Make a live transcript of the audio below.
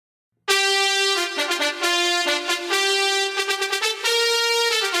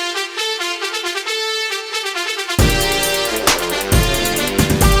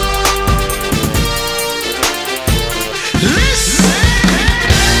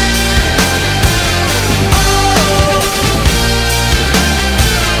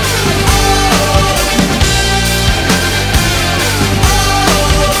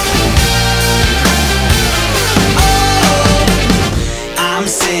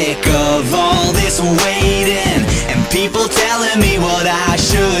sick of all this waiting and people telling me what I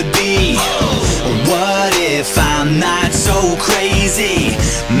should be. What if I'm not so crazy?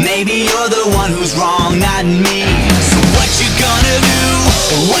 Maybe you're the one who's wrong, not me. So what you gonna do?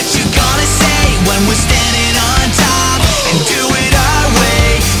 What you gonna say when we're standing on top and do it our way?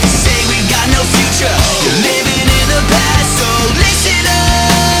 You say we've got no future, you're living in the past, so listen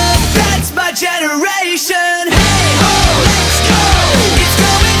up. That's my generation. Hey ho, let's go. It's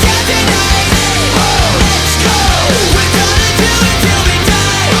going down tonight. Hey ho, let's go. We're gonna do it till we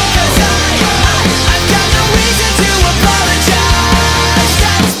die. 'Cause I've got no reason to apologize.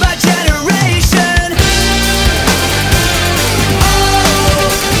 That's my generation.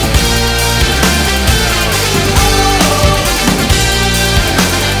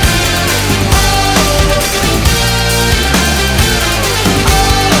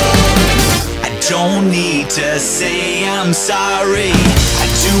 Don't need to say I'm sorry. I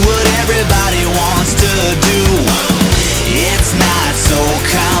do what everybody wants to do. It's not so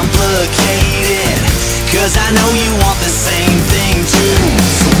complicated, 'cause I know you want the same thing too.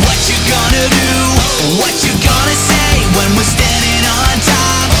 So what you gonna do? What you gonna say when we're standing on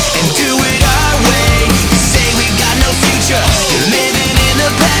top and do it our way? You say we've got no future, you're living in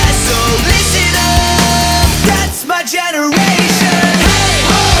the past, so listen up. That's my generation. Hey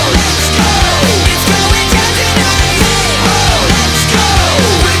ho, let's go. It's going down tonight. Hey ho, let's go.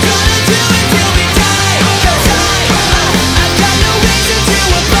 We're gonna do it till we die. 'Cause I've got no reason to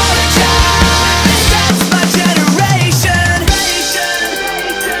apologize. That's my generation. Listen.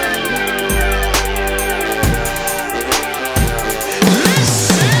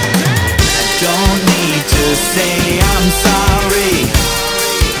 I don't need to say I'm sorry.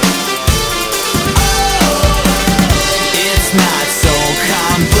 It's not so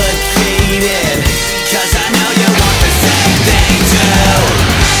complicated, 'cause I know you want the same thing too.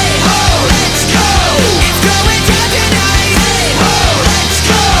 Hey ho, let's go. It's going down tonight. Hey ho, let's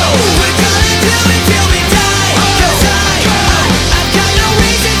go. We're gonna do it till we die. 'Cause I've got no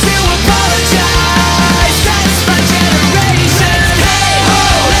reason to apologize. That's my generation. Hey ho,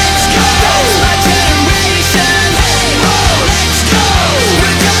 let's go. That's my generation. Hey ho, let's go.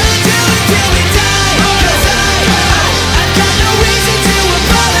 We're gonna do it till we die. 'Cause I've got no reason to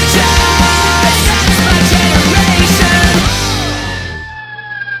apologize. That's my generation.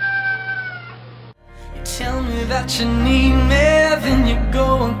 You tell me that you need me, then you go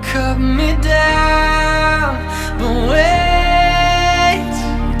and cut me down. But wait,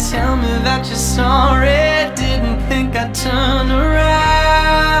 you tell me that you're sorry.